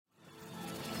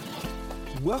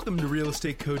Welcome to Real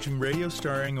Estate Coaching Radio,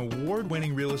 starring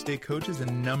award-winning real estate coaches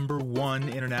and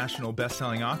 #1 international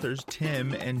best-selling authors,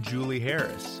 Tim and Julie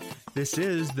Harris. This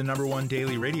is the #1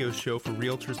 daily radio show for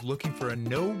realtors looking for a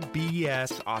no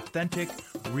BS, authentic,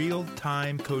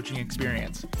 real-time coaching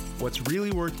experience. What's really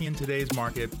working in today's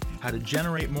market, how to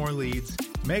generate more leads,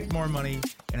 make more money,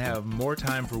 and have more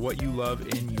time for what you love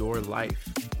in your life.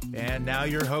 And now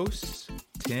your hosts,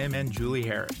 Tim and Julie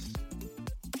Harris.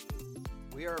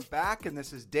 We are back, and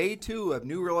this is day 2 of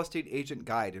New Real Estate Agent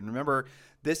Guide. And remember,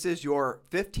 this is your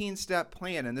 15-step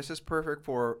plan, and this is perfect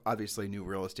for, obviously, new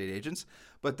real estate agents.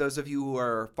 But those of you who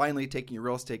are finally taking your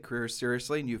real estate careers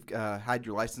seriously and you've had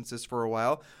your licenses for a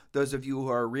while, those of you who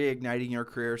are reigniting your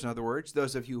careers, in other words,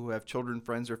 those of you who have children,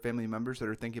 friends, or family members that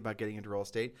are thinking about getting into real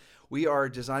estate, we are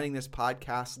designing this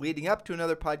podcast leading up to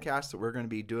another podcast that we're going to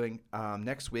be doing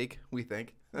next week, we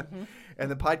think. Mm-hmm.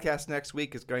 And the podcast next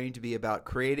week is going to be about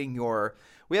creating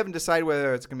we haven't decided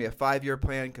whether it's going to be a 5-year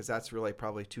plan, because that's really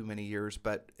probably too many years,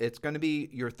 but it's going to be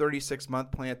your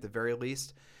 36-month plan at the very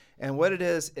least. And what it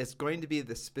is, it's going to be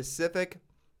the specific,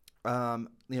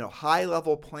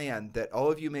 high-level plan that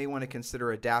all of you may want to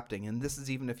consider adapting. And this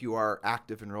is even if you are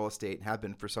active in real estate and have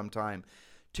been for some time,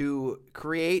 to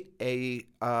create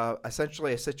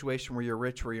essentially a situation where you're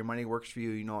rich, where your money works for you.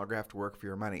 You no longer have to work for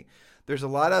your money. There's a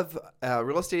lot of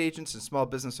real estate agents and small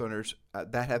business owners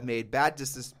that have made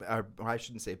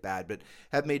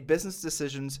have made business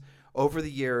decisions over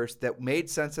the years that made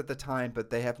sense at the time,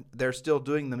 but they're still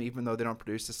doing them even though they don't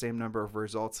produce the same number of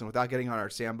results. And without getting on our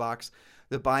sandbox,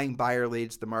 the buying buyer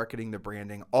leads, the marketing, the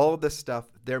branding, all of this stuff,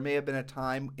 there may have been a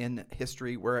time in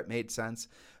history where it made sense,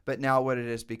 but now what it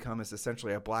has become is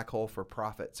essentially a black hole for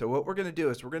profit. So what we're going to do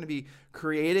is we're going to be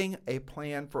creating a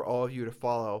plan for all of you to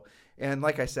follow. And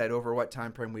like I said, over what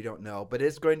time frame, we don't know. But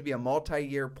it's going to be a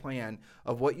multi-year plan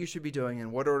of what you should be doing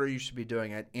and what order you should be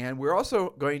doing it. And we're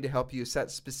also going to help you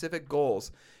set specific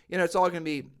goals. It's all going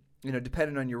to be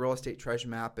dependent on your real estate treasure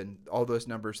map and all those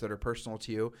numbers that are personal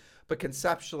to you. But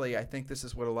conceptually, I think this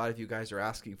is what a lot of you guys are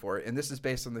asking for. And this is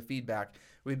based on the feedback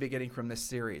we've been getting from this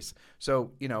series.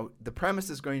 So, the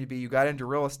premise is going to be you got into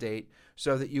real estate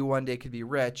so that you one day could be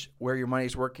rich, where your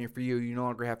money's working for you. You no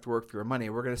longer have to work for your money.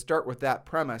 We're going to start with that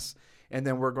premise, and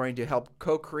then we're going to help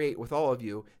co-create with all of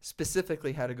you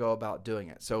specifically how to go about doing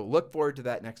it. So look forward to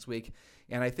that next week.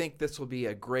 And I think this will be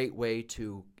a great way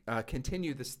to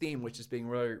continue this theme, which is being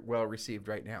really well received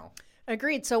right now.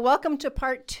 Agreed. So welcome to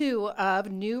part 2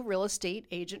 of New Real Estate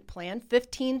Agent Plan,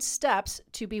 15 Steps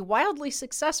to be Wildly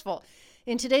Successful.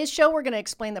 In today's show, we're going to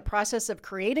explain the process of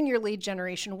creating your lead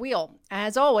generation wheel.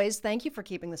 As always, thank you for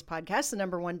keeping this podcast the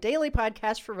 #1 daily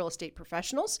podcast for real estate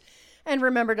professionals. And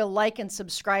remember to like and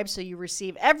subscribe so you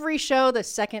receive every show the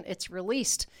second it's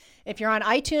released. If you're on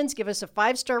iTunes, give us a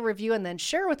 5-star review and then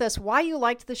share with us why you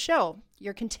liked the show.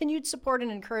 Your continued support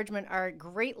and encouragement are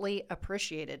greatly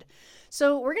appreciated.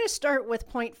 So we're going to start with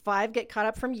point 5, get caught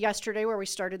up from yesterday where we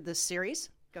started this series.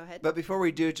 Go ahead. But before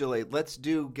we do, Julie, let's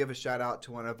give a shout out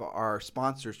to one of our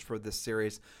sponsors for this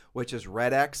series, which is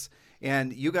RedX.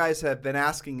 And you guys have been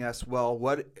asking us, well,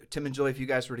 Tim and Julie, if you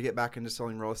guys were to get back into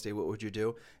selling real estate, what would you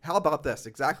do? How about this?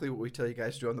 Exactly what we tell you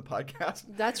guys to do on the podcast.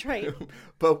 That's right.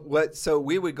 So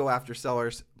we would go after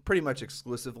sellers pretty much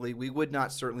exclusively. We would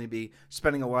not certainly be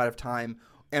spending a lot of time,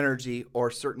 energy,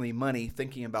 or certainly money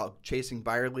thinking about chasing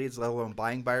buyer leads, let alone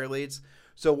buying buyer leads.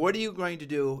 So what are you going to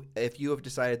do if you have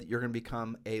decided that you're going to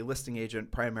become a listing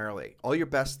agent primarily? All your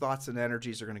best thoughts and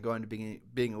energies are going to go into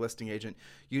being a listing agent.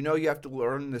 You have to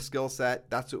learn the skill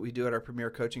set. That's what we do at our Premier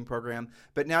Coaching Program.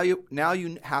 But now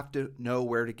you have to know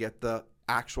where to get the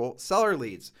actual seller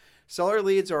leads. Seller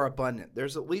leads are abundant.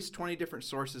 There's at least 20 different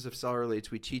sources of seller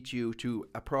leads we teach you to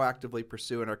proactively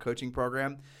pursue in our coaching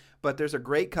program. But there's a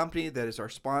great company that is our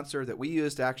sponsor that we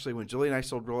used actually when Julie and I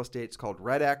sold real estate. It's called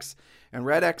RedX. And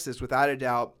RedX is without a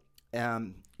doubt,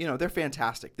 they're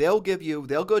fantastic. They'll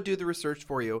go do the research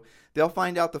for you. They'll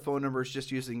find out the phone numbers,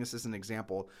 just using this as an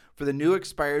example, for the new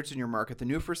expireds in your market, the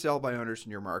new for sale by owners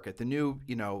in your market, the new,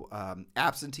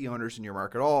 absentee owners in your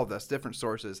market, all of this, different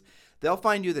sources. They'll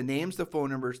find you the names, the phone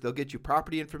numbers. They'll get you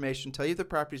property information, tell you if the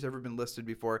property's ever been listed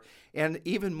before, and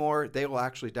even more, they will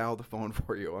actually dial the phone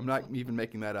for you. I'm not even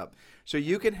making that up. So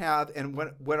you can have, and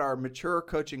what our mature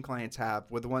coaching clients have,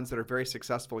 with the ones that are very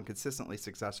successful and consistently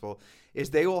successful, is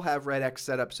they will have RedX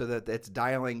set up so that it's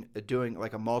doing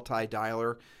like a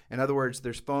multi-dialer. In other words,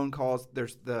 there's phone calls,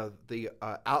 there's the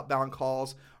outbound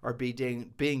calls are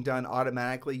being done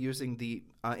automatically using the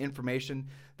information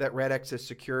that RedX has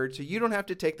secured. So you don't have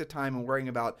to take the time and worrying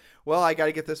about, well, I got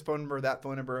to get this phone number, that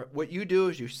phone number. What you do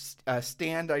is you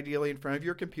stand ideally in front of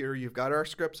your computer. You've got our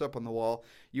scripts up on the wall.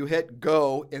 You hit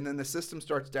go, and then the system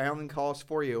starts dialing calls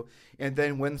for you. And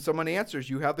then when someone answers,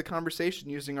 you have the conversation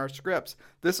using our scripts.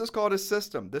 This is called a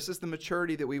system. This is the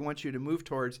maturity that we want you to move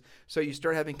towards, so you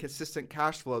start having consistent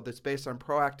cash flow that's based on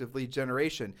proactive lead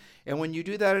generation. And when you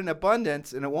do that in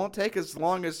abundance, and it won't take as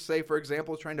long as, say, for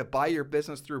example, trying to buy your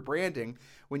business through branding,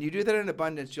 when you do that in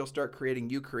abundance, you'll start creating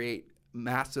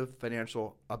massive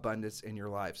financial abundance in your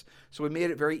lives. So we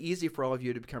made it very easy for all of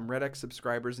you to become RedX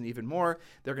subscribers, and even more,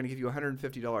 they're going to give you a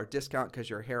 $150 discount because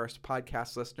you're a Harris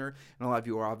podcast listener, and a lot of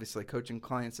you are obviously coaching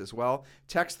clients as well.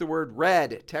 Text the word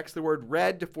RED. Text the word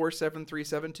RED to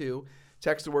 47372.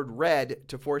 Text the word RED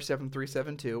to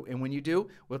 47372, and when you do,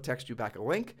 we'll text you back a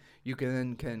link. You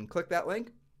can click that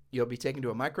link. You'll be taken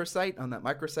to a microsite. On that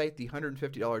microsite, the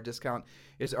 $150 discount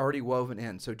is already woven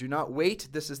in. So do not wait.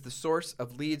 This is the source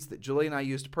of leads that Julie and I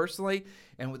used personally,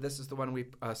 and this is the one we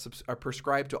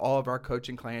prescribe to all of our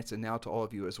coaching clients and now to all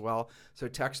of you as well. So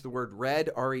text the word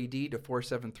RED, R-E-D, to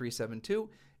 47372.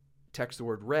 Text the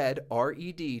word RED,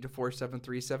 R-E-D, to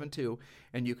 47372,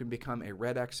 and you can become a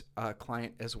RedX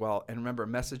client as well. And remember,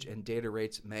 message and data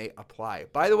rates may apply.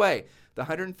 By the way, the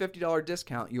 $150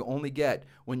 discount you only get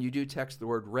when you do text the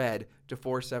word RED to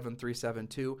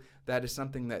 47372. That is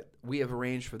something that we have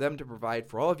arranged for them to provide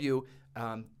for all of you,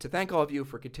 to thank all of you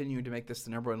for continuing to make this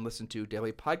the number one listened to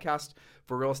daily podcast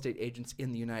for real estate agents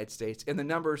in the United States. And the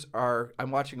numbers are,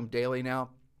 I'm watching them daily now.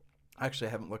 Actually,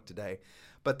 I haven't looked today,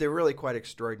 but they're really quite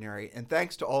extraordinary. And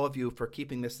thanks to all of you for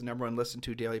keeping this the number one listened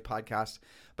to daily podcast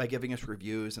by giving us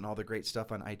reviews and all the great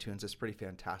stuff on iTunes. It's pretty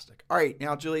fantastic. All right,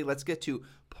 now, Julie, let's get to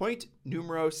point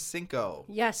numero cinco.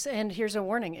 Yes, and here's a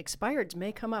warning. Expireds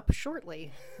may come up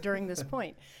shortly during this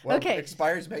point. Well, okay.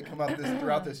 Expireds may come up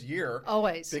throughout this year.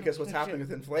 Always. Because what's happening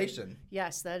with inflation.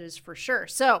 Yes, that is for sure.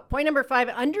 So point number 5,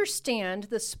 understand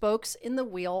the spokes in the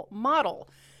wheel model.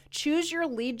 Choose your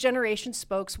lead generation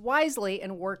spokes wisely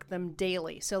and work them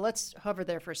daily. So let's hover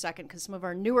there for a second because some of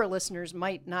our newer listeners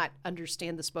might not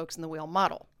understand the spokes in the wheel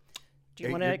model. Do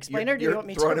you want to explain it, or do you want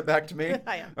me to? Throwing it back to me?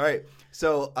 I am. All right.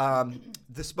 So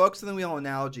the spokes in the wheel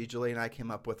analogy, Julie and I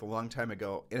came up with a long time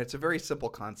ago, and it's a very simple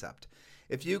concept.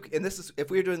 If we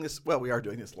are doing this, well, we are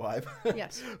doing this live.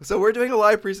 Yes. So we're doing a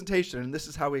live presentation, and this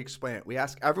is how we explain it. We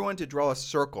ask everyone to draw a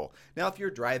circle. Now, if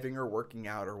you're driving or working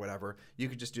out or whatever, you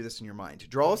could just do this in your mind.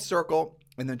 Draw a circle,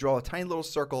 and then draw a tiny little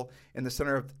circle in the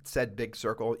center of said big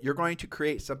circle. You're going to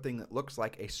create something that looks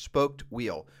like a spoked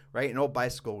wheel, right? An old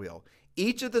bicycle wheel.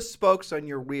 Each of the spokes on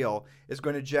your wheel is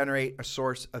going to generate a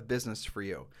source of business for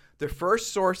you. The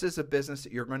first sources of business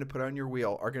that you're going to put on your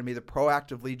wheel are going to be the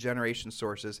proactive lead generation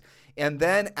sources. And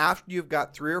then after you've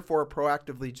got 3 or 4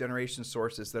 proactive lead generation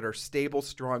sources that are stable,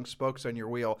 strong spokes on your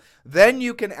wheel, then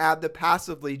you can add the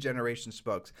passive lead generation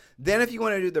spokes. Then if you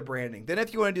want to do the branding, then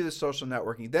if you want to do the social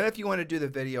networking, then if you want to do the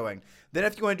videoing, then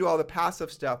if you want to do all the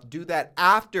passive stuff, do that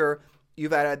after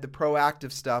you've added the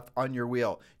proactive stuff on your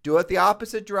wheel. Do it the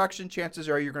opposite direction. Chances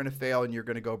are you're going to fail and you're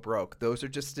going to go broke. Those are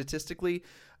just statistically,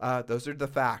 those are the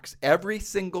facts. Every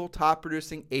single top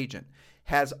producing agent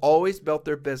has always built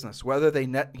their business, whether they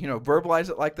verbalize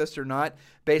it like this or not,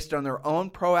 based on their own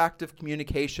proactive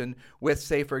communication with,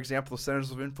 say, for example, the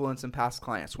centers of influence and past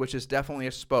clients, which is definitely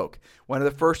a spoke. One of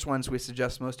the first ones we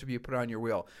suggest most of you put on your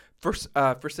wheel.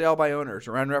 For sale by owners,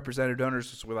 or unrepresented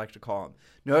owners, as we like to call them.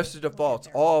 Notice of defaults,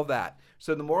 all of that.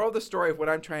 So the moral of the story of what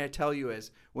I'm trying to tell you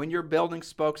is, when you're building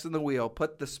spokes in the wheel,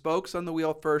 put the spokes on the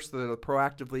wheel first, the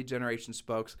proactive lead generation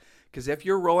spokes, because if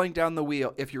you're rolling down the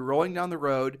wheel, if you're rolling down the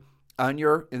road, and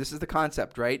this is the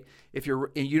concept, right?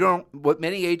 What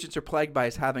many agents are plagued by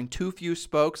is having too few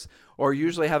spokes, or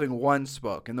usually having one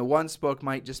spoke. And the one spoke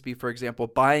might just be, for example,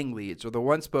 buying leads, or the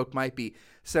one spoke might be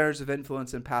centers of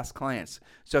influence and past clients.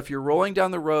 So if you're rolling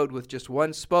down the road with just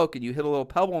one spoke and you hit a little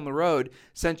pebble in the road,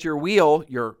 since your wheel,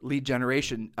 your lead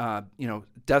generation,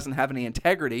 doesn't have any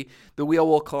integrity, the wheel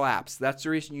will collapse. That's the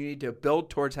reason you need to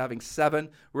build towards having 7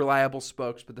 reliable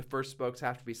spokes, but the first spokes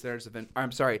have to be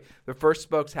the first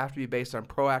spokes have to be based on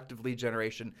proactive lead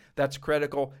generation. That's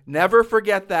critical. Never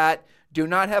forget that. Do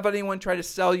not have anyone try to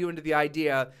sell you into the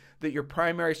idea that your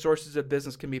primary sources of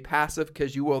business can be passive,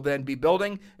 because you will then be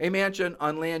building a mansion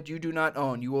on land you do not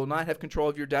own. You will not have control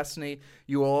of your destiny.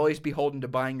 You will always be beholden to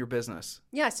buying your business.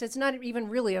 Yes, it's not even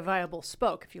really a viable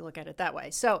spoke if you look at it that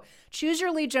way. So choose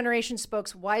your lead generation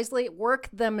spokes wisely. Work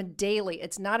them daily.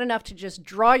 It's not enough to just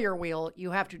draw your wheel.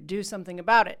 You have to do something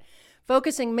about it.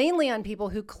 Focusing mainly on people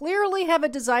who clearly have a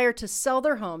desire to sell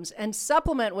their homes, and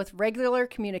supplement with regular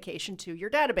communication to your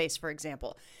database, for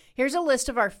example. Here's a list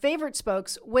of our favorite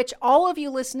spokes, which all of you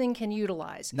listening can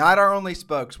utilize. Not our only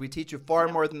spokes. We teach you far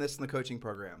more than this in the coaching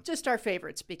program. Just our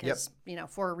favorites because,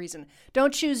 for a reason.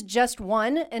 Don't choose just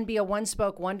one and be a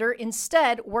one-spoke wonder.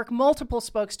 Instead, work multiple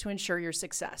spokes to ensure your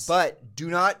success. But do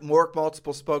not work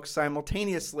multiple spokes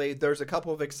simultaneously. There's a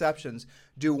couple of exceptions.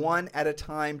 Do one at a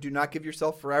time. Do not give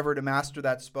yourself forever to master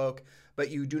that spoke. But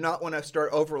you do not want to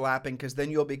start overlapping because then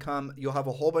you'll have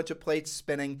a whole bunch of plates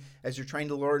spinning as you're trying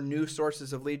to learn new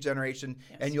sources of lead generation,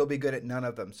 and you'll be good at none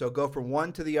of them. So go from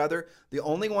one to the other. The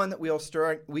only one that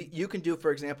you can do,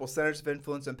 for example, centers of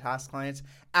influence and past clients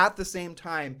at the same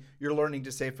time you're learning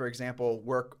to say, for example,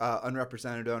 work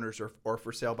unrepresented owners or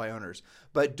for sale by owners.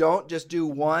 But don't just do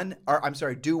one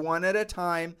at a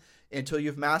time until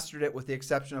you've mastered it, with the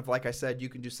exception of, like I said, you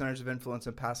can do centers of influence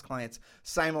and past clients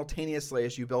simultaneously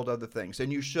as you build other things.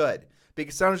 And you should,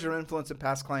 because centers of influence and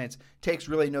past clients takes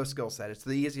really no skill set. It's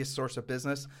the easiest source of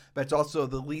business, but it's also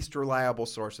the least reliable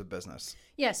source of business.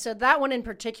 Yes, so that one in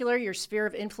particular, your sphere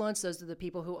of influence, those are the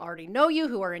people who already know you,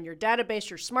 who are in your database,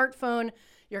 your smartphone,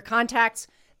 your contacts.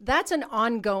 That's an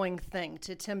ongoing thing,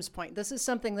 to Tim's point. This is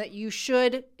something that you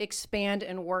should expand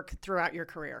and work throughout your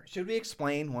career. Should we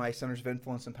explain why centers of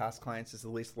influence and past clients is the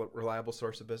least reliable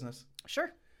source of business?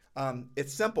 Sure.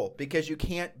 It's simple because you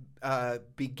can't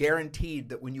be guaranteed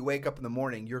that when you wake up in the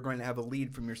morning, you're going to have a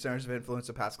lead from your centers of influence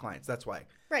and past clients. That's why.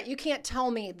 Right. You can't tell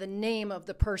me the name of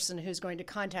the person who's going to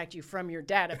contact you from your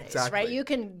database, exactly. Right? You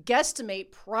can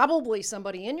guesstimate probably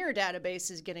somebody in your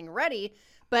database is getting ready,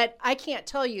 but I can't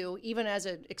tell you, even as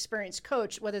an experienced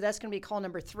coach, whether that's going to be call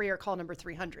number 3 or call number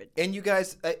 300. And you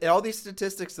guys, all these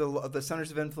statistics of the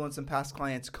centers of influence and past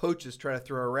clients coaches try to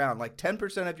throw around, like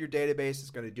 10% of your database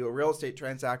is going to do a real estate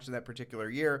transaction that particular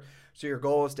year. So your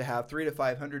goal is to have 300 to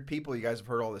 500 people. You guys have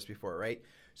heard all this before, right?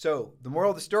 So the moral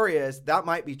of the story is that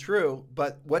might be true,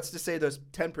 but what's to say those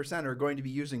 10% are going to be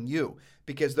using you?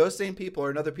 Because those same people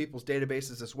are in other people's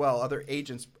databases as well, other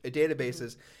agents'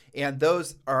 databases, and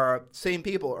those same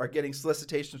people are getting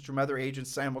solicitations from other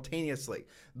agents simultaneously,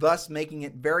 thus making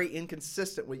it very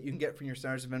inconsistent what you can get from your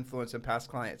centers of influence and past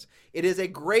clients. It is a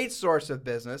great source of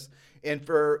business, and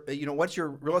for once your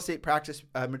real estate practice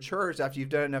matures after you've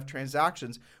done enough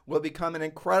transactions, will become an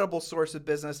incredible source of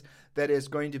business that is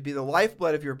going to be the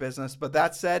lifeblood of your business. But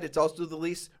that said, it's also the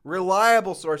least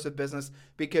reliable source of business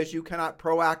because you cannot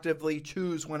proactively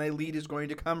choose when a lead is going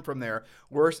to come from there.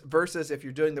 Versus if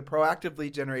you're doing the proactive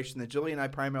lead generation that Julie and I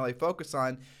primarily focus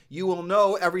on, you will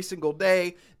know every single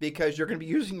day because you're going to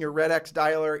be using your RedX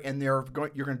dialer, and you're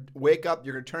going to wake up,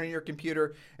 you're going to turn on your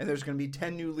computer, and there's going to be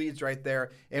 10 new leads right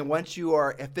there. And once you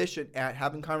are efficient at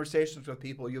having conversations with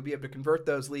people, you'll be able to convert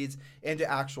those leads into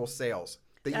actual sales.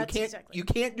 You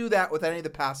can't do that with any of the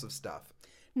passive stuff.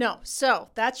 No. So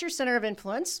that's your center of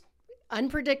influence.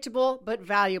 Unpredictable, but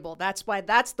valuable. That's why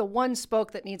that's the one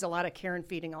spoke that needs a lot of care and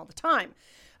feeding all the time.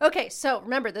 Okay, so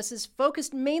remember, this is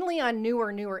focused mainly on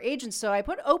newer agents. So I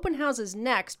put open houses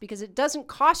next because it doesn't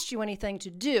cost you anything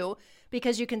to do,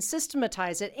 because you can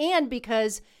systematize it, and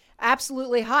because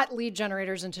absolutely hot lead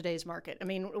generators in today's market. I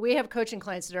mean, we have coaching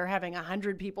clients that are having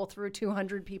 100 people through,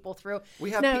 200 people through.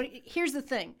 Now, here's the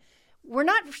thing. We're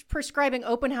not prescribing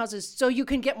open houses so you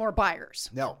can get more buyers.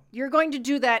 No. You're going to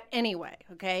do that anyway,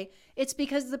 okay? It's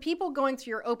because the people going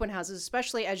through your open houses,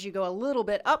 especially as you go a little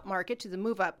bit up market to the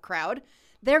move-up crowd,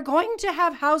 they're going to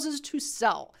have houses to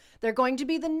sell. They're going to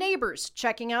be the neighbors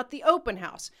checking out the open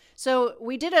house. So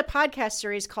we did a podcast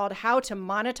series called How to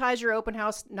Monetize Your Open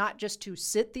House, not just to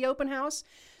sit the open house.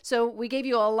 So we gave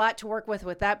you a lot to work with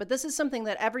that, but this is something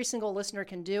that every single listener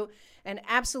can do. And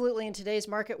absolutely in today's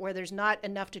market where there's not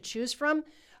enough to choose from,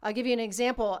 I'll give you an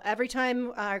example. Every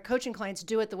time our coaching clients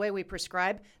do it the way we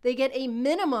prescribe, they get a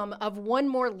minimum of one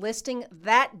more listing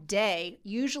that day,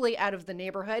 usually out of the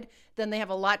neighborhood. Then they have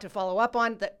a lot to follow up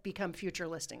on that become future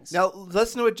listings. Now,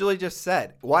 listen to what Julie just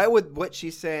said. Why would what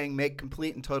she's saying make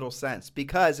complete and total sense?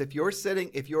 Because if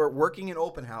you're working in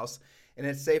open house, and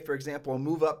it's, say, for example, a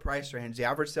move-up price range, the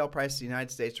average sale price in the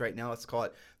United States right now, let's call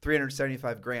it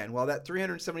 $375,000. Well, that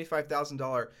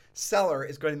 $375,000 seller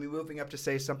is going to be moving up to,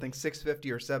 say, something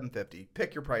 $650,000 or $750,000.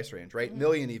 Pick your price range, right? Mm-hmm.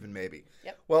 Million even maybe.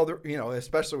 Yep. Well,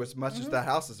 especially as much as that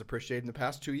house has appreciated in the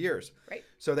past 2 years. Right.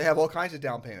 So they have all kinds of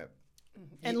down payment.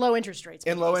 Mm-hmm. And low interest rates.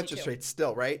 And low interest rates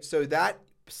still, right? So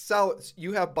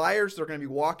you have buyers that are going to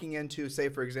be walking into, say,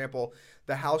 for example,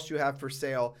 the house you have for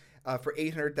sale for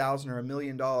 $800,000 or $1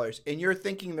 million, and you're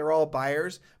thinking they're all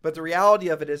buyers, but the reality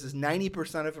of it is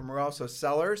 90% of them are also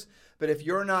sellers. But if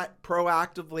you're not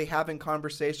proactively having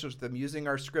conversations with them, using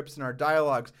our scripts and our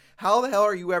dialogues, how the hell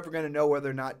are you ever going to know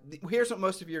whether or not? Here's what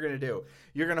most of you are going to do.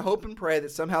 You're going to hope and pray that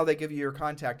somehow they give you your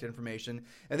contact information,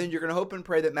 and then you're going to hope and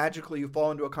pray that magically you fall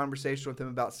into a conversation with them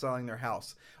about selling their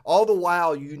house. All the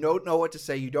while, you don't know what to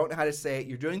say. You don't know how to say it.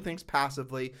 You're doing things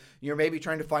passively. You're maybe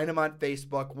trying to find them on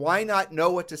Facebook. Why not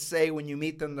know what to say when you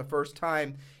meet them the first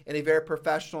time in a very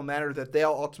professional manner that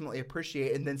they'll ultimately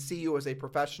appreciate, and then see you as a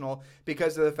professional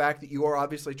because of the fact that you are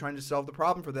obviously trying to solve the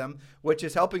problem for them, which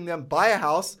is helping them buy a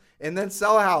house and then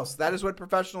sell a house. That is what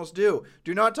professionals do.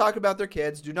 Do not talk about their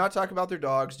kids. Do not talk about their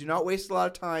dogs. Do not waste a lot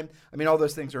of time. I mean, all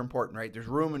those things are important, right? There's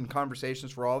room and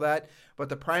conversations for all that. But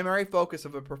the primary focus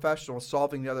of a professional is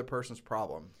solving the other person's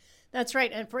problem. That's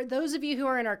right. And for those of you who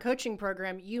are in our coaching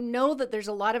program, you know that there's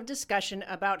a lot of discussion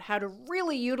about how to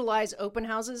really utilize open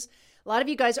houses. A lot of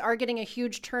you guys are getting a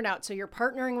huge turnout. So you're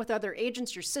partnering with other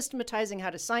agents. You're systematizing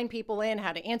how to sign people in,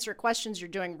 how to answer questions. You're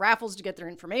doing raffles to get their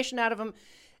information out of them.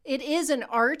 It is an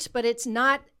art, but it's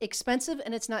not expensive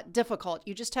and it's not difficult.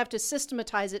 You just have to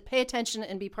systematize it, pay attention,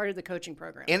 and be part of the coaching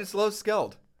program. And it's low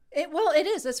skilled. It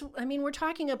is. We're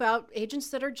talking about agents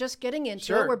that are just getting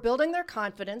into it. We're building their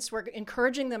confidence. We're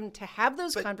encouraging them to have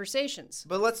those conversations.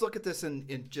 But let's look at this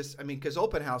in just, because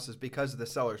open houses, because of the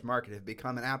seller's market, have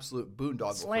become an absolute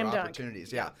boondoggle for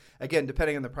opportunities. Yeah. Again,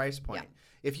 depending on the price point. Yeah.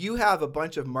 If you have a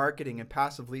bunch of marketing and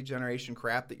passive lead generation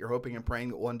crap that you're hoping and praying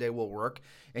that one day will work,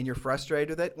 and you're frustrated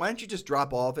with it, why don't you just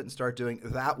drop all of it and start doing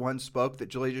that one spoke that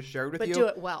Julie just shared with you? But do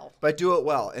it well. But do it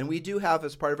well. And we do have,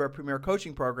 as part of our Premier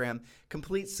Coaching Program,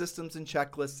 complete systems and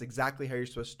checklists exactly how you're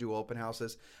supposed to do open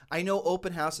houses. I know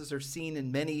open houses are seen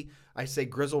in many, I say,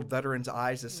 grizzled veterans'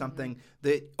 eyes as something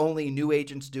that only new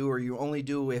agents do, or you only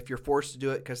do if you're forced to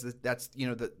do it because that's,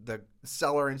 the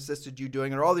seller insisted you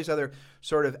doing it, or all these other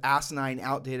sort of asinine,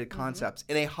 outdated concepts.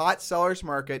 In a hot seller's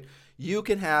market, you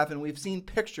can have, and we've seen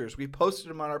pictures, we posted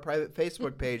them on our private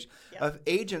Facebook page, of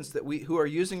agents who are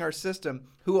using our system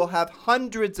who will have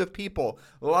hundreds of people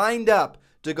lined up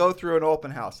to go through an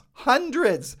open house.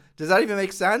 Hundreds! Does that even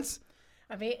make sense?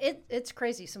 I mean, it's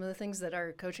crazy. Some of the things that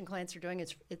our coaching clients are doing.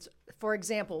 It's for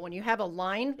example, when you have a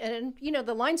line, and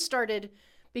the line started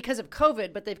because of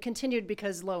COVID, but they've continued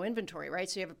because low inventory, right?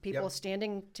 So you have people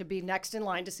standing to be next in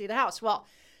line to see the house. Well,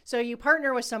 so you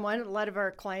partner with someone. A lot of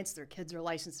our clients, their kids are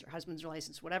licensed, their husbands are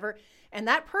licensed, whatever. And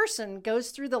that person goes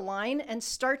through the line and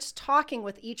starts talking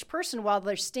with each person while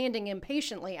they're standing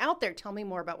impatiently out there. Tell me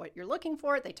more about what you're looking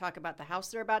for. They talk about the house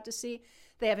they're about to see.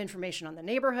 They have information on the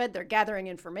neighborhood. They're gathering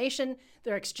information.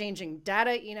 They're exchanging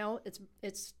data.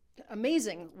 It's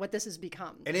amazing what this has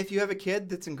become. And if you have a kid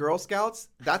that's in Girl Scouts,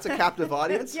 that's a captive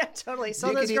audience. Yeah, totally.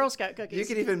 So those Girl Scout cookies. You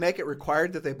can even make it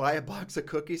required that they buy a box of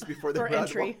cookies before they're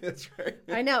entry. That's right.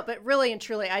 I know, but really and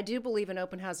truly, I do believe in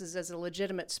open houses as a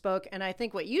legitimate spoke. And I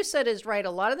think what you said is right.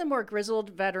 A lot of the more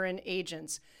grizzled veteran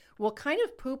agents will kind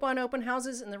of poop on open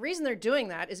houses. And the reason they're doing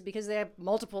that is because they have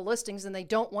multiple listings and they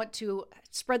don't want to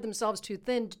spread themselves too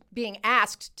thin being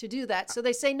asked to do that. So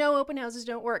they say, no, open houses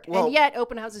don't work. Well, and yet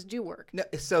open houses do work. No,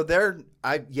 so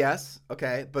yes,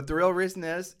 okay. But the real reason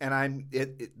is, and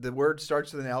the word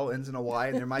starts with an L, ends in a Y,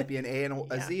 and there might be an A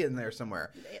and a Z in there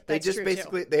somewhere. They just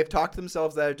basically, they've talked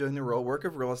themselves out of doing the real work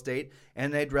of real estate,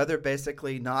 and they'd rather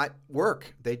basically not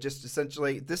work. They just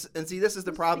essentially, this is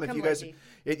the problem. If you guys,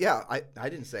 I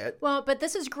didn't say it. Well, but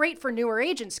this is great for newer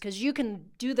agents because you can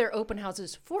do their open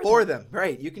houses for them. For them,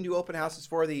 right. You can do open houses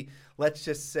for the, let's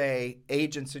just say,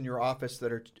 agents in your office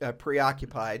that are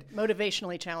preoccupied.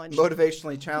 Motivationally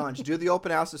challenged. Do the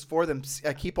open houses for them.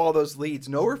 Keep all those leads.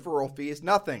 No referral fees,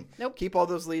 nothing. Nope. Keep all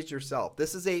those leads yourself.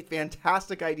 This is a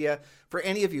fantastic idea for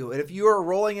any of you. And if you are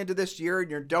rolling into this year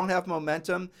and you don't have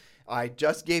momentum, I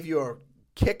just gave you a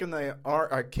kick in the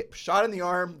arm, shot in the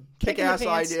arm, kick-ass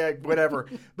idea, whatever.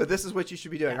 But this is what you should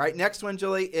be doing. All right, next one,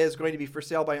 Julie, is going to be for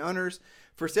sale by owners.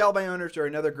 For sale by owners are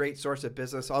another great source of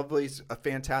business. Always a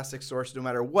fantastic source, no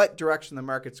matter what direction the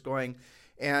market's going.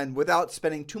 And without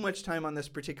spending too much time on this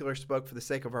particular spoke for the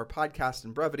sake of our podcast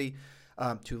and brevity,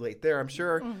 too late there, I'm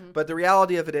sure. Mm-hmm. But the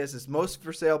reality of it is most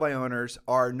for sale by owners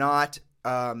are not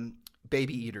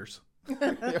baby eaters.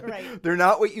 Right. They're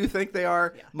not what you think they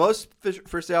are. Yeah. Most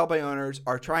for sale by owners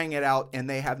are trying it out, and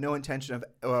they have no intention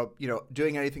of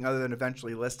doing anything other than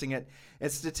eventually listing it.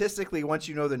 And statistically, once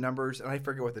you know the numbers, and I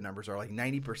forget what the numbers are, like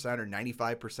 90% or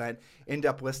 95% end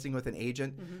up listing with an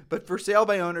agent. Mm-hmm. But for sale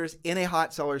by owners in a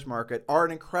hot seller's market are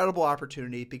an incredible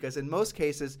opportunity because in most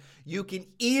cases, you can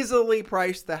easily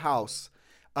price the house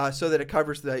so that it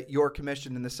covers your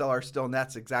commission and the seller still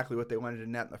nets exactly what they wanted to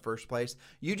net in the first place.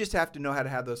 You just have to know how to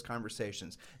have those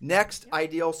conversations. Next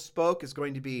ideal spoke is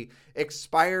going to be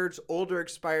expireds, older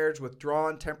expireds,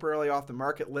 withdrawn temporarily off the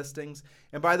market listings.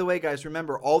 And by the way, guys,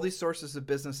 remember all these sources of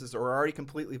businesses are already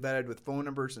completely vetted with phone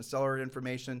numbers and seller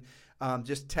information.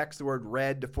 Just text the word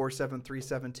RED to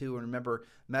 47372, and remember,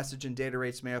 message and data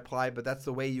rates may apply, but that's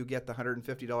the way you get the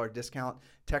 $150 discount.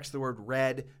 Text the word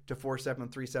RED to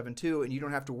 47372, and you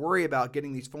don't have to worry about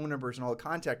getting these phone numbers and all the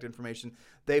contact information.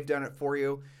 They've done it for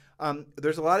you.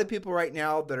 There's a lot of people right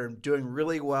now that are doing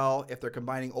really well if they're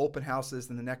combining open houses,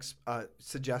 and the next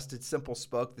suggested simple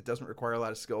spoke that doesn't require a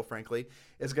lot of skill, frankly,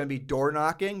 is going to be door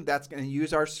knocking. That's going to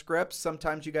use our scripts.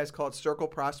 Sometimes you guys call it circle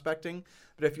prospecting.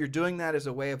 But if you're doing that as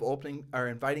a way of opening or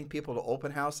inviting people to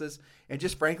open houses and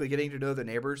just frankly getting to know the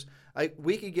neighbors,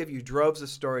 we could give you droves of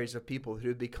stories of people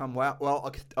who become,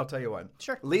 well, I'll tell you one.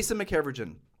 Sure. Lisa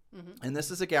McEvergen. Mm-hmm. And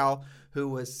this is a gal who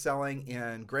was selling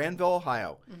in Granville,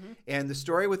 Ohio. Mm-hmm. And the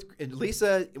story with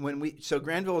Lisa, so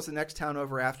Granville is the next town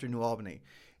over after New Albany.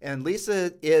 And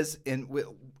Lisa is,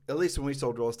 at least when we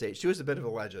sold real estate, she was a bit of a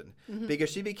legend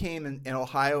because she became in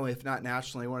Ohio, if not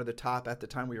nationally, one of the top, at the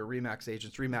time we were Remax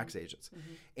agents.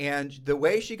 Mm-hmm. And the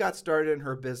way she got started in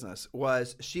her business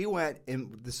was she went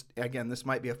in this, again, this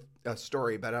might be a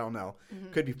story, but I don't know.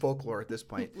 Mm-hmm. Could be folklore at this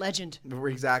point. Legend.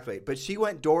 Exactly. But she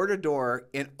went door to door,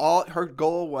 and all her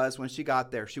goal was when she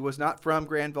got there, she was not from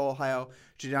Granville, Ohio.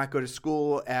 She did not go to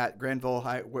school at Granville,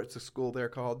 Ohio. What's the school there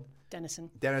called?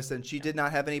 Denison. She did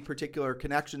not have any particular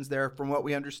connections there from what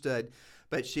we understood,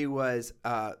 but she was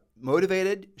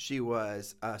motivated. She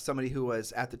was somebody who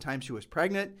was, at the time she was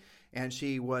pregnant, and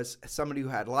she was somebody who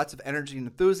had lots of energy and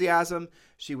enthusiasm.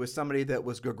 She was somebody that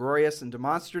was gregarious and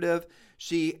demonstrative.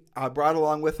 She brought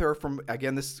along with her from,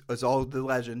 again, this is all the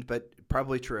legend, but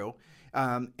probably true.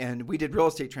 And we did real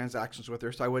estate transactions with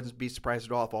her, so I wouldn't be surprised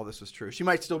at all if all this was true. She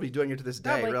might still be doing it to this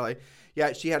day, really.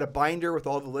 Yeah, she had a binder with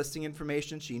all the listing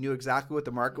information. She knew exactly what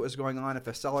the market was going on. If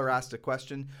a seller asked a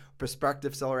question,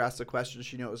 prospective seller asked a question,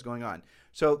 she knew what was going on.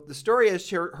 So the story is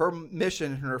her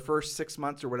mission in her first 6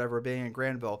 months or whatever being in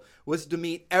Granville was to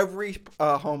meet every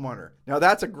homeowner. Now,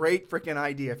 that's a great freaking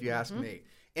idea if you ask me.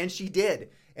 And she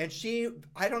did. And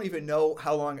I don't even know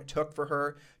how long it took for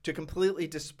her to completely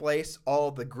displace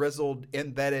all the grizzled,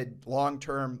 embedded,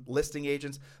 long-term listing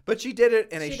agents. But she did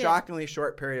it in a shockingly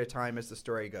short period of time, as the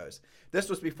story goes. This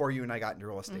was before you and I got into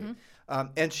real estate.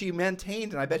 And she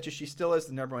maintained, and I bet you she still is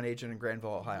the #1 agent in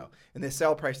Granville, Ohio. And the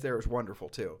sale price there is wonderful,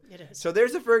 too. It is. So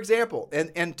there's for example.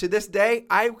 And to this day,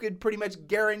 I could pretty much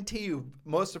guarantee you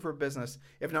most of her business,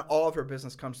 if not all of her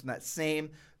business, comes from that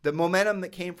the momentum that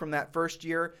came from that first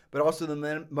year, but also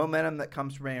the momentum that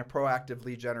comes from being a proactive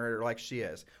lead generator like she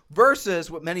is.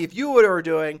 Versus what many of you are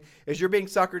doing is you're being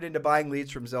suckered into buying leads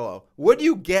from Zillow. What do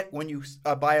you get when you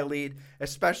buy a lead,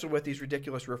 especially with these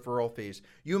ridiculous referral fees?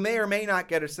 You may or may not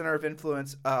get a center of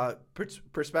influence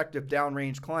prospective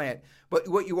downrange client, but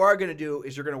what you are going to do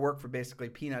is you're going to work for basically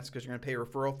peanuts because you're going to pay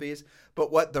referral fees.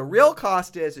 But what the real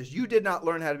cost is you did not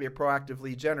learn how to be a proactive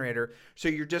lead generator, so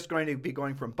you're just going to be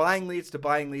going from buying leads to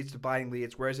buying leads to buying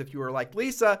leads, whereas if you were like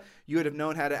Lisa, you would have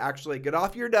known how to actually get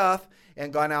off your duff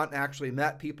and gone out and actually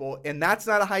met people, and that's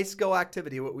not a high-skill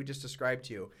activity, what we just described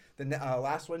to you. The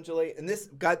last one, Julie, and this,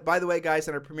 by the way, guys,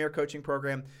 in our Premier Coaching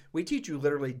Program, we teach you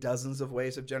literally dozens of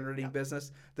ways of generating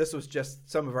business. This was just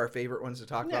some of our favorite ones to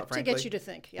talk about, frankly. To get you to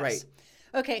think, yes. Right.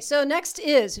 Okay, so next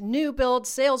is new build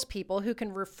salespeople who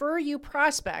can refer you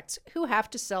prospects who have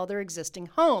to sell their existing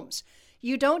homes.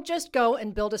 You don't just go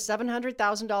and build a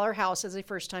 $700,000 house as a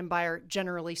first-time buyer,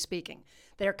 generally speaking.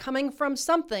 They're coming from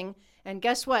something, and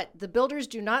guess what? The builders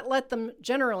do not let them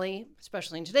generally,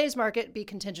 especially in today's market, be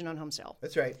contingent on home sale.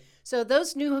 That's right. So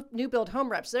those new build home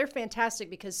reps, they're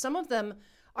fantastic because some of them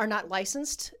are not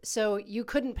licensed, so you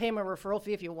couldn't pay them a referral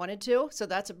fee if you wanted to, so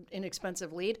that's an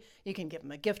inexpensive lead. You can give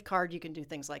them a gift card, you can do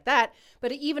things like that,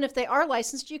 but even if they are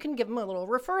licensed, you can give them a little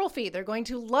referral fee. They're going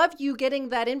to love you getting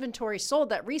that inventory sold,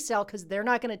 that resale, because they're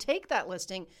not going to take that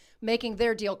listing, making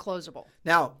their deal closable.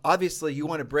 Now, obviously, you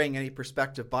want to bring any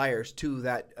prospective buyers to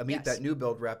that, meet that new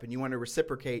build rep, and you want to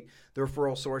reciprocate the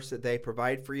referral source that they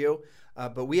provide for you.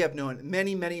 But we have known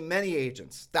many, many, many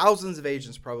agents, thousands of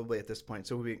agents probably at this point,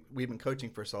 so we've been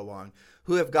coaching for so long,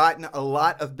 who have gotten a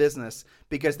lot of business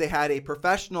because they had a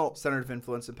professional center of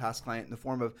influence and past client in the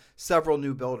form of several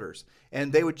new builders.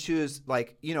 And they would choose,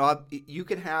 you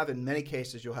can have, in many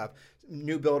cases, you'll have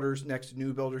new builders next to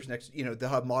new builders next, they'll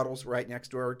have models right next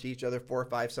door to each other, 4 or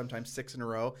 5, sometimes 6 in a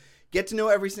row. Get to know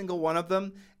every single one of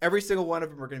them. Every single one of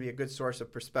them are going to be a good source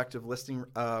of prospective listing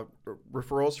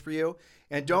referrals for you.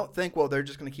 And don't think, well, they're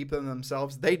just going to keep them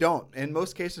themselves. They don't. In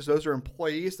most cases, those are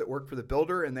employees that work for the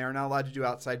builder, and they are not allowed to do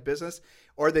outside business,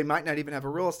 or they might not even have a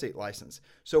real estate license.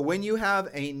 So when you have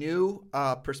a new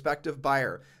prospective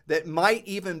buyer that might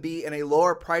even be in a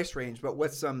lower price range, but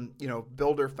with some,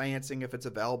 builder financing if it's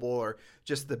available, or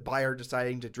just the buyer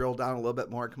deciding to drill down a little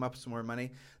bit more and come up with some more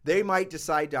money, they might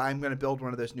decide I'm going to build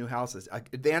one of those new houses.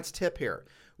 Advanced tip here.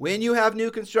 When you have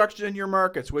new construction in your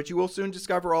markets, which you will soon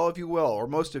discover, all of you will, or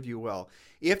most of you will,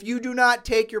 if you do not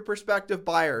take your prospective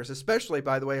buyers, especially,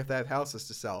 by the way, if they have houses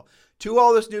to sell, to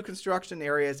all those new construction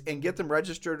areas and get them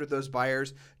registered with those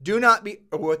buyers,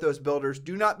 with those builders,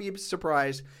 do not be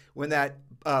surprised when that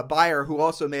buyer, who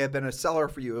also may have been a seller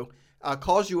for you,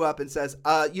 calls you up and says,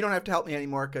 you don't have to help me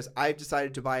anymore because I've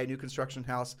decided to buy a new construction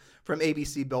house from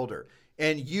ABC Builder.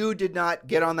 And you did not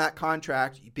get on that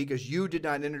contract because you did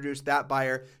not introduce that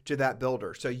buyer to that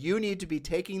builder. So you need to be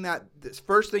taking this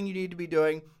first thing you need to be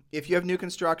doing. If you have new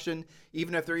construction,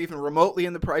 even if they're even remotely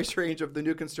in the price range of the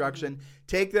new construction,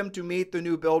 take them to meet the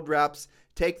new build reps,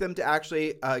 take them to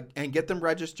actually and get them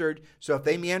registered. So if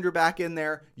they meander back in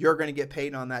there, you're going to get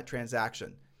paid on that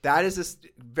transaction. That is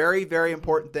a very, very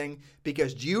important thing,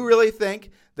 because do you really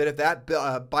think that if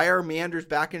that buyer meanders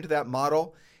back into that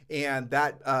model and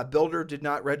that builder did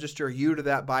not register you to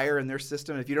that buyer in their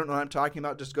system? If you don't know what I'm talking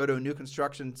about, just go to a new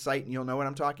construction site and you'll know what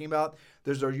I'm talking about.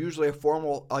 There's usually a form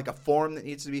that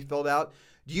needs to be filled out.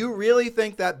 Do you really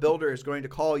think that builder is going to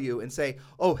call you and say,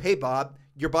 oh, hey, Bob,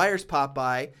 your buyers popped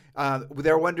by. I'm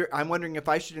wondering if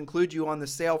I should include you on the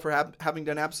sale for having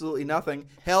done absolutely nothing?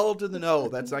 Hell to the no.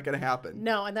 That's not going to happen.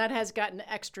 No, and that has gotten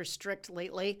extra strict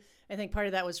lately. I think part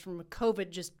of that was from COVID,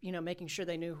 just making sure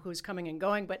they knew who's coming and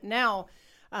going. But now,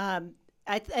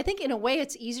 I think in a way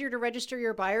it's easier to register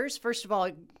your buyers. First of all,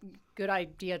 good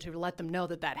idea to let them know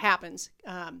that happens,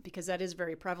 because that is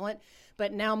very prevalent.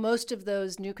 But now most of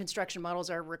those new construction models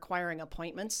are requiring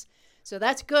appointments. So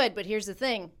that's good. But here's the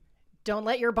thing. Don't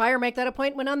let your buyer make that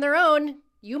appointment on their own.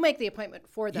 You make the appointment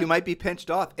for them. You might be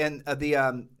pinched off, and and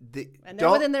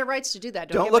they're within their rights to do that.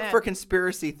 Don't look for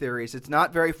conspiracy theories. It's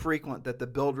not very frequent that the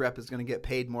build rep is going to get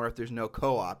paid more if there's no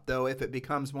co-op. Though if it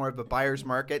becomes more of a buyer's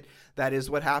market, that is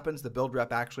what happens. The build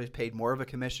rep actually is paid more of a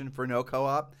commission for no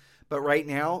co-op. But right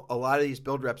now, a lot of these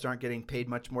build reps aren't getting paid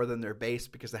much more than their base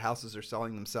because the houses are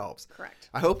selling themselves. Correct.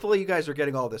 Hopefully you guys are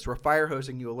getting all this. We're fire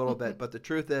hosing you a little bit, but the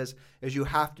truth is you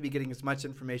have to be getting as much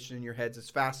information in your heads as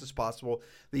fast as possible.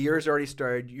 The year's already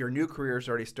started. Your new career's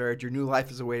already started. Your new life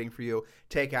is awaiting for you.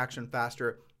 Take action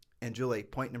faster. And Julie,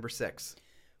 point number 6.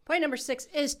 Point number 6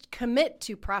 is commit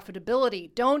to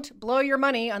profitability. Don't blow your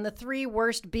money on the 3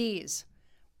 worst B's: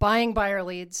 buying buyer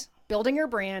leads, building your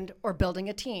brand, or building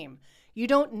a team. You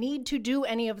don't need to do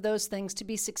any of those things to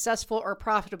be successful or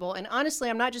profitable. And honestly,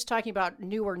 I'm not just talking about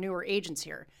newer agents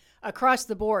here. Across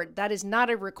the board, that is not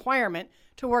a requirement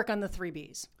to work on the 3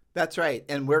 B's. That's right.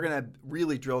 And we're going to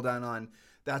really drill down on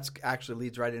that's actually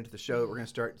leads right into the show that we're going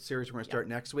to start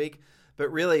next week.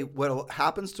 But really, what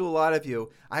happens to a lot of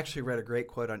you, I actually read a great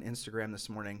quote on Instagram this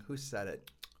morning. Who said it?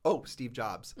 Oh, Steve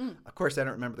Jobs. Of course, I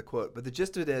don't remember the quote. But the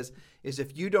gist of it is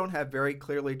if you don't have very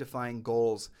clearly defined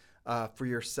goals for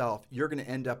yourself, you're going to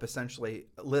end up essentially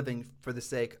living for the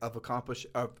sake of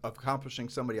accomplishing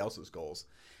somebody else's goals.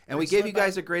 And we gave you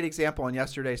guys a great example on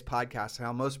yesterday's podcast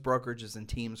how most brokerages and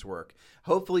teams work.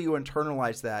 Hopefully you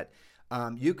internalize that.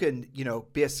 You can,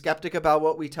 be a skeptic about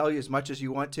what we tell you as much as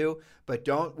you want to, but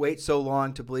don't wait so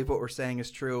long to believe what we're saying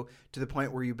is true to the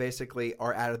point where you basically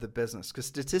are out of the business. Because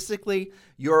statistically,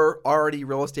 you're already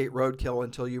real estate roadkill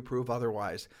until you prove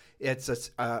otherwise. It's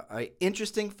an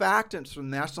interesting fact. It's from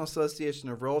the National Association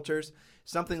of Realtors.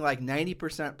 Something like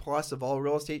 90% plus of all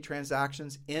real estate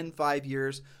transactions in 5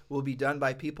 years will be done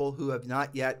by people who have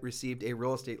not yet received a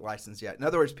real estate license yet. In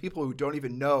other words, people who don't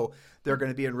even know they're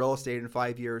going to be in real estate in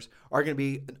 5 years are going to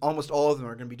be, almost all of them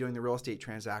are going to be doing the real estate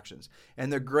transactions.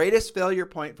 And the greatest failure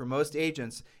point for most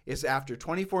agents is after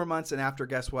 24 months and after,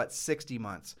 guess what, 60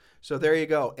 months. So there you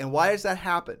go. And why does that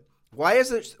happen? Why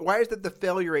is it the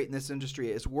failure rate in this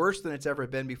industry is worse than it's ever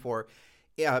been before?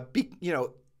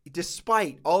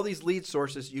 Despite all these lead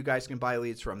sources you guys can buy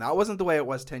leads from. That wasn't the way it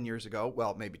was 10 years ago.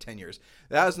 Well, maybe 10 years.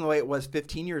 That wasn't the way it was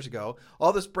 15 years ago.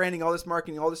 All this branding, all this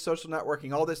marketing, all this social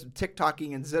networking, all this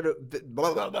TikToking and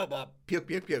blah, blah, blah, blah, puke,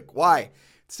 puke, puke. Why?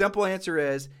 Simple answer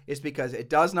is because it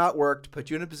does not work to put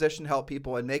you in a position to help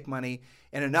people and make money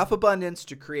and enough abundance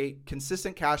to create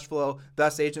consistent cash flow.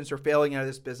 Thus, agents are failing out of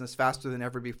this business faster than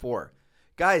ever before.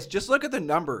 Guys, just look at the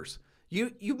numbers.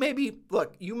 You might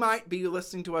be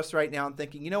listening to us right now and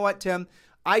thinking, you know what, Tim,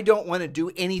 I don't want to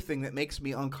do anything that makes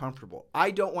me uncomfortable.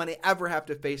 I don't want to ever have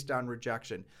to face down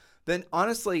rejection. Then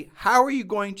honestly, how are you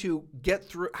going to get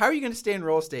through? How are you going to stay in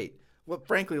real estate? Well,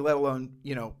 frankly, let alone,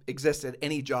 exist at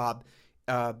any job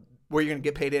where you're going to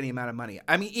get paid any amount of money.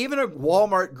 I mean, even a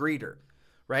Walmart greeter,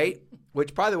 right?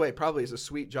 Which, by the way, probably is a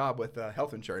sweet job with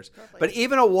health insurance. Probably. But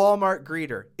even a Walmart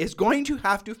greeter is going to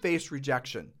have to face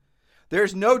rejection.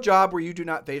 There's no job where you do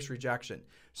not face rejection.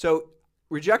 So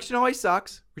rejection always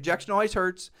sucks. Rejection always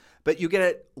hurts. But you get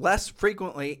it less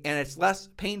frequently, and it's less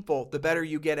painful the better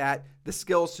you get at the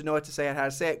skills to know what to say and how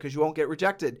to say it, because you won't get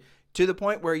rejected to the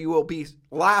point where you will be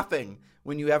laughing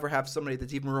when you ever have somebody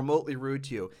that's even remotely rude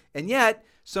to you. And yet,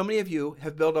 so many of you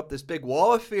have built up this big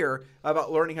wall of fear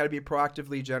about learning how to be proactive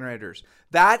lead generators.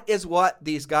 That is what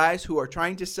these guys who are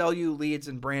trying to sell you leads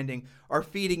and branding are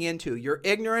feeding into. Your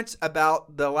ignorance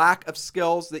about the lack of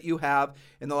skills that you have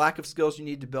and the lack of skills you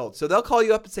need to build. So they'll call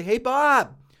you up and say, hey,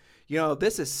 Bob,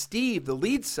 this is Steve, the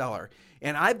lead seller.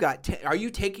 And I've got, are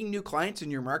you taking new clients in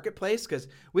your marketplace? Because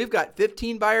we've got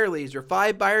 15 buyer leads or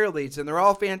 5 buyer leads, and they're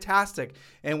all fantastic.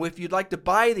 And if you'd like to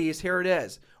buy these, here it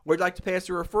is. Or you'd like to pay us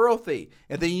a referral fee.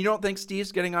 And then you don't think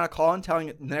Steve's getting on a call and telling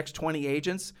the next 20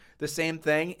 agents the same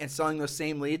thing and selling those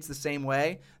same leads the same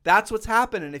way? That's what's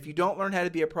happening. If you don't learn how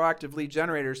to be a proactive lead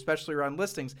generator, especially around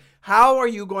listings, how are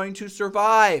you going to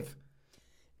survive?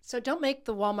 So don't make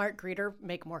the Walmart greeter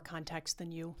make more contacts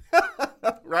than you.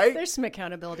 Right? There's some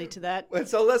accountability to that. And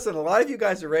so listen, a lot of you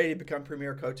guys are ready to become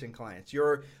premier coaching clients.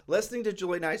 You're listening to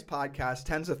Julie and I's podcast,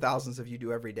 tens of thousands of you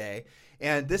do every day.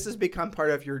 And this has become part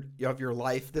of your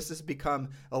life. This has become,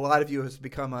 a lot of you has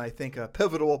become, I think, a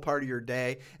pivotal part of your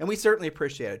day. And we certainly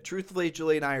appreciate it. Truthfully,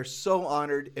 Julie and I are so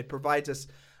honored. It provides us,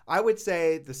 I would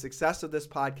say, the success of this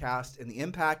podcast and the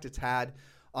impact it's had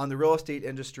on the real estate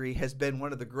industry has been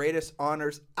one of the greatest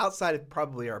honors outside of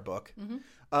probably our book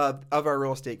of our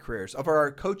real estate careers, of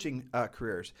our coaching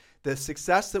careers. The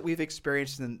success that we've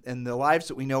experienced and the lives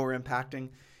that we know we're impacting,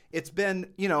 it's been,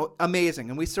 amazing,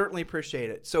 and we certainly appreciate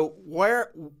it. So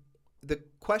the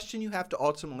question you have to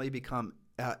ultimately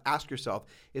ask yourself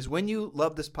is, when you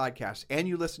love this podcast and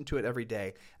you listen to it every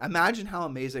day, imagine how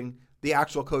amazing the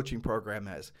actual coaching program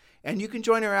is. And you can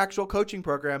join our actual coaching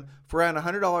program for around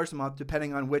 $100 a month,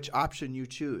 depending on which option you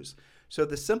choose. So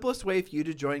the simplest way for you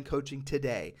to join coaching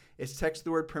today is text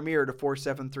the word Premier to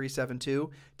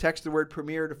 47372. Text the word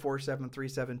Premier to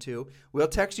 47372. We'll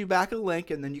text you back a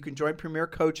link, and then you can join Premier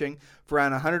Coaching for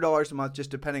around $100 a month, just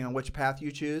depending on which path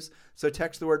you choose. So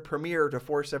text the word Premier to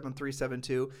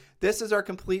 47372. This is our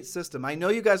complete system. I know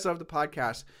you guys love the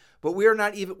podcast, but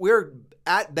we're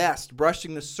at best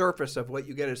brushing the surface of what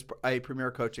you get as a Premier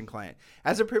Coaching client.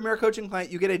 As a Premier Coaching client,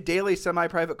 you get a daily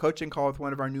semi-private coaching call with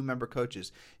one of our new member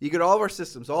coaches. You get all of our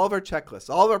systems, all of our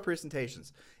checklists, all of our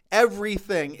presentations.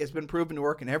 Everything has been proven to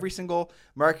work in every single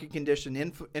market condition.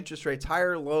 Interest rates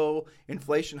higher or low,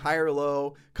 inflation higher or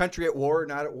low, country at war or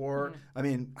not at war. I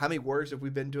mean, how many wars have we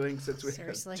been doing since we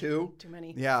had 2? Too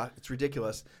many. Yeah, it's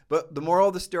ridiculous. But the moral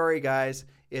of the story, guys,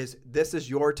 is this is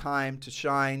your time to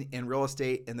shine in real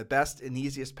estate, and the best and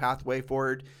easiest pathway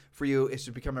forward for you is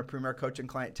to become a Premier Coaching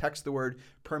client. Text the word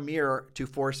Premier to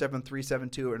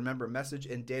 47372. And remember, message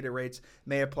and data rates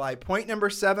may apply. Point number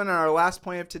 7 on our last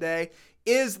point of today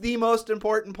is the most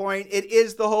important point. It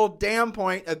is the whole damn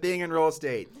point of being in real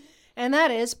estate. And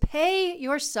that is, pay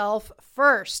yourself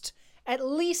first. At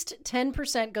least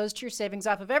 10% goes to your savings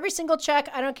off of every single check.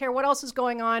 I don't care what else is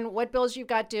going on, what bills you've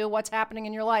got due, what's happening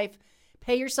in your life.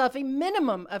 Pay yourself a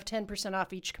minimum of 10%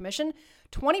 off each commission,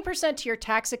 20% to your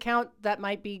tax account. That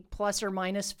might be plus or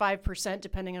minus 5%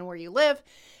 depending on where you live,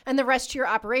 and the rest to your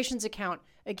operations account.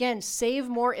 Again, save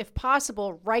more if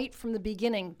possible right from the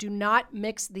beginning. Do not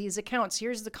mix these accounts.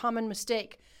 Here's the common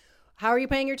mistake. How are you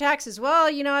paying your taxes? Well,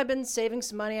 I've been saving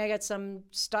some money. I got some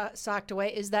socked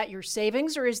away. Is that your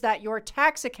savings or is that your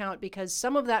tax account? Because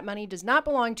some of that money does not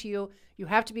belong to you. You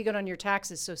have to be good on your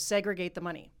taxes, so segregate the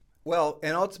money. Well,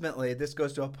 and ultimately, this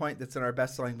goes to a point that's in our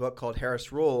best-selling book called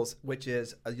Harris Rules, which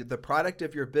is the product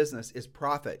of your business is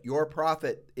profit. Your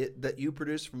profit that you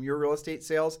produce from your real estate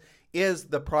sales is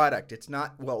the product. It's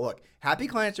not, well, look, happy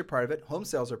clients are part of it. Home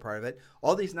sales are part of it.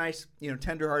 All these nice,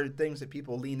 tender-hearted things that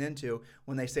people lean into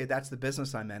when they say that's the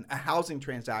business I'm in. A housing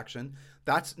transaction,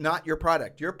 that's not your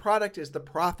product. Your product is the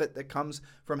profit that comes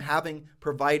from having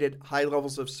provided high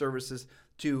levels of services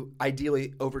to,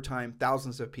 ideally, over time,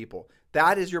 thousands of people.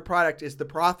 That is your product, is the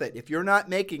profit. If you're not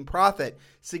making profit,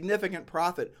 significant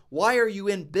profit, why are you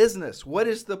in business? What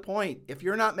is the point? If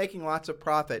you're not making lots of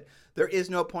profit, There is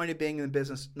no point of being in the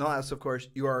business unless, of course,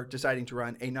 you are deciding to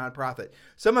run a nonprofit.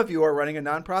 Some of you are running a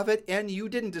nonprofit and you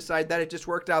didn't decide that. It just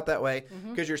worked out that way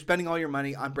because you're spending all your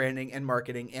money on branding and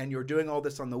marketing, and you're doing all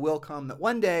this on the will come that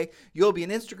one day you'll be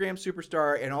an Instagram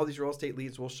superstar and all these real estate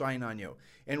leads will shine on you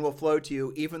and will flow to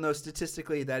you, even though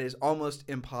statistically that is almost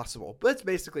impossible. But it's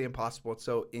basically impossible. It's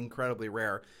so incredibly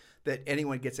rare that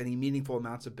anyone gets any meaningful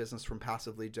amounts of business from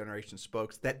passive lead generation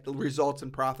spokes that results in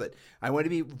profit. I want to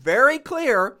be very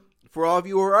clear for all of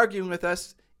you who are arguing with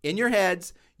us in your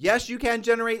heads. Yes, you can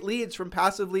generate leads from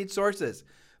passive lead sources,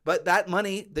 but that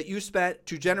money that you spent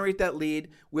to generate that lead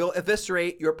will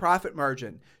eviscerate your profit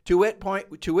margin, to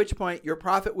which point your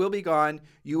profit will be gone.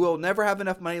 You will never have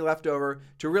enough money left over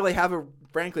to really have a,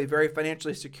 frankly, very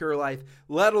financially secure life,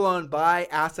 let alone buy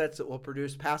assets that will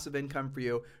produce passive income for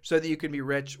you so that you can be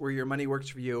rich where your money works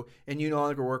for you and you no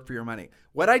longer work for your money.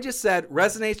 What I just said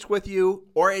resonates with you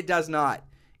or it does not.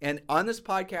 And on this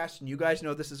podcast, and you guys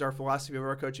know this is our philosophy of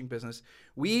our coaching business,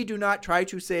 we do not try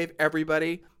to save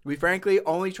everybody. We frankly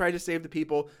only try to save the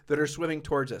people that are swimming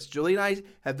towards us. Julie and I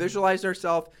have visualized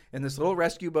ourselves in this little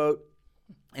rescue boat,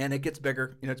 and it gets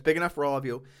bigger. It's big enough for all of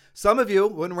you. Some of you,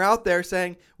 when we're out there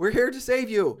saying, we're here to save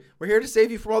you. We're here to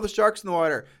save you from all the sharks in the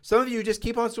water. Some of you just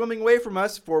keep on swimming away from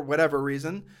us for whatever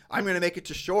reason. I'm going to make it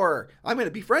to shore. I'm going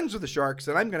to be friends with the sharks,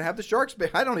 and I'm going to have the sharks.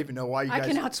 I don't even know why you guys. I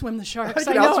can outswim the sharks.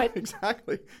 I know it.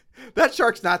 Exactly. That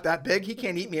shark's not that big. He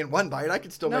can't eat me in one bite. I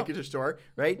can still make it to shore,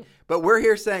 right? But we're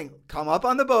here saying, come up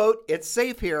on the boat. It's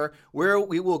safe here.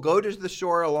 We will go to the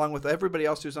shore along with everybody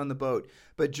else who's on the boat.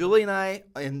 But Julie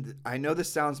and I know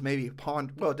this sounds maybe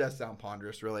it does sound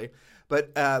ponderous, really.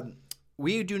 But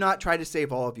we do not try to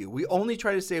save all of you. We only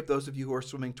try to save those of you who are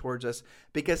swimming towards us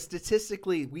because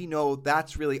statistically we know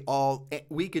that's really all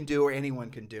we can do or anyone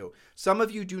can do. Some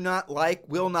of you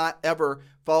will not ever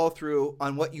follow through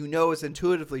on what you know is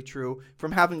intuitively true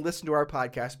from having listened to our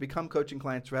podcast, become coaching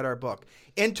clients, read our book.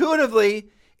 Intuitively,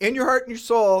 in your heart and your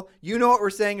soul, you know what we're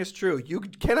saying is true. You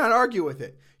cannot argue with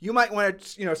it. You might want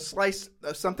to, slice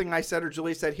something I said or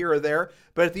Julie said here or there,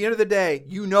 but at the end of the day,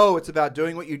 you know it's about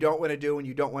doing what you don't want to do when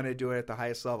you don't want to do it at the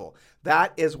highest level.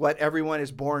 That is what everyone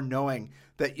is born knowing,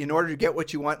 that in order to get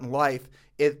what you want in life,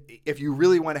 if you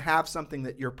really want to have something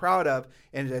that you're proud of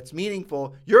and that's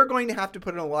meaningful, you're going to have to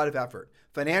put in a lot of effort.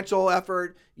 Financial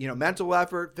effort, mental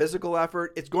effort, physical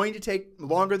effort. It's going to take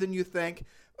longer than you think,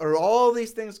 or all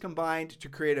these things combined to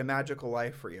create a magical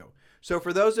life for you. So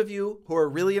for those of you who are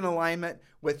really in alignment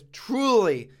with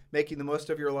truly making the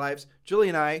most of your lives, Julie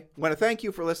and I want to thank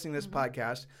you for listening to this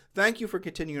podcast. Thank you for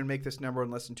continuing to make this number one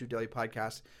listened to daily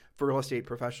podcast for real estate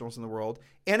professionals in the world,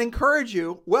 and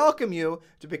welcome you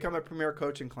to become a premier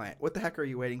coaching client. What the heck are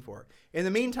you waiting for? In the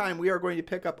meantime, we are going to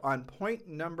pick up on point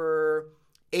number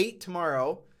 8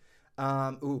 tomorrow.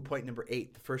 Point number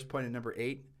 8, the first point of number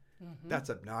 8. Mm-hmm. That's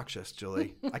obnoxious,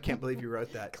 Julie. I can't believe you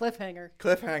wrote that.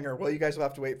 Cliffhanger. Well, you guys will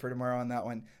have to wait for tomorrow on that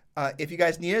one. If you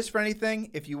guys need us for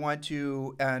anything, if you want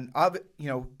to,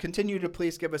 continue to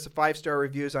please give us 5-star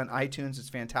reviews on iTunes. It's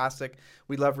fantastic.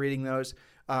 We love reading those.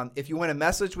 If you want to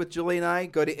message with Julie and I,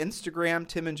 go to Instagram,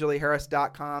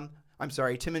 timandjulieharris.com. I'm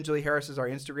sorry, Tim and Julie Harris is our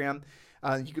Instagram.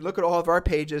 You can look at all of our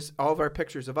pages, all of our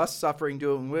pictures of us suffering,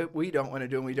 doing what we don't want to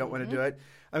do and we don't want to do it.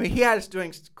 I mean, he had us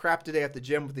doing crap today at the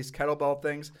gym with these kettlebell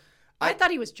things. I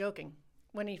thought he was joking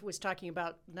when he was talking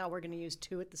about now we're going to use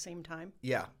 2 at the same time.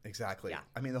 Yeah, exactly. Yeah.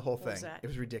 I mean, the whole thing. It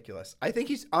was ridiculous. I think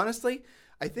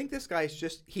I think this guy's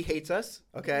he hates us,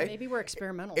 okay? Maybe we're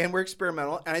experimental. And we're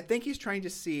experimental. And I think he's trying to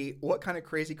see what kind of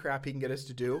crazy crap he can get us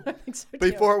to do I think so too.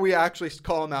 Before we actually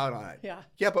call him out on it. Yeah.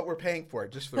 Yeah, but we're paying for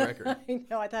it, just for the record. I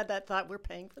know. I had that thought. We're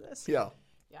paying for this. Yeah.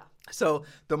 Yeah. So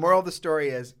the moral of the story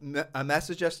is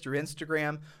message us through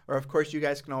Instagram, or of course you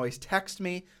guys can always text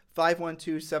me,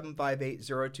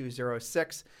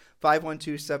 512-758-0206,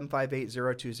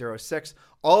 512-758-0206.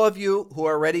 All of you who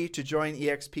are ready to join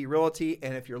eXp Realty,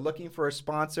 and if you're looking for a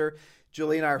sponsor,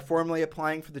 Julie and I are formally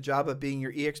applying for the job of being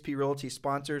your eXp Realty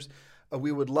sponsors.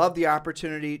 We would love the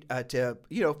opportunity to,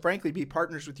 frankly, be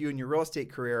partners with you in your real estate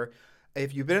career.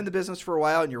 If you've been in the business for a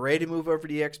while and you're ready to move over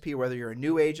to eXp, whether you're a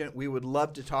new agent, we would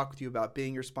love to talk with you about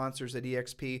being your sponsors at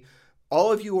eXp.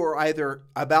 All of you are either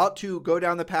about to go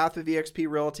down the path of eXp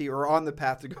Realty or on the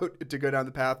path to go down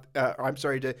the path.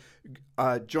 To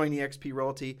join eXp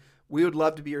Realty. We would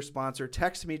love to be your sponsor.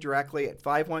 Text me directly at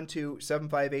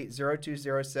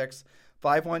 512-758-0206,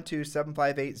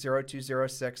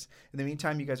 512-758-0206. In the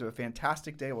meantime, you guys have a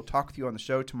fantastic day. We'll talk with you on the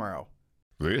show tomorrow.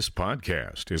 This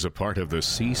podcast is a part of the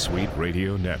C-Suite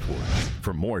Radio Network.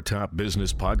 For more top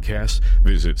business podcasts,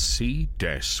 visit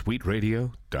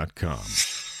c-suiteradio.com.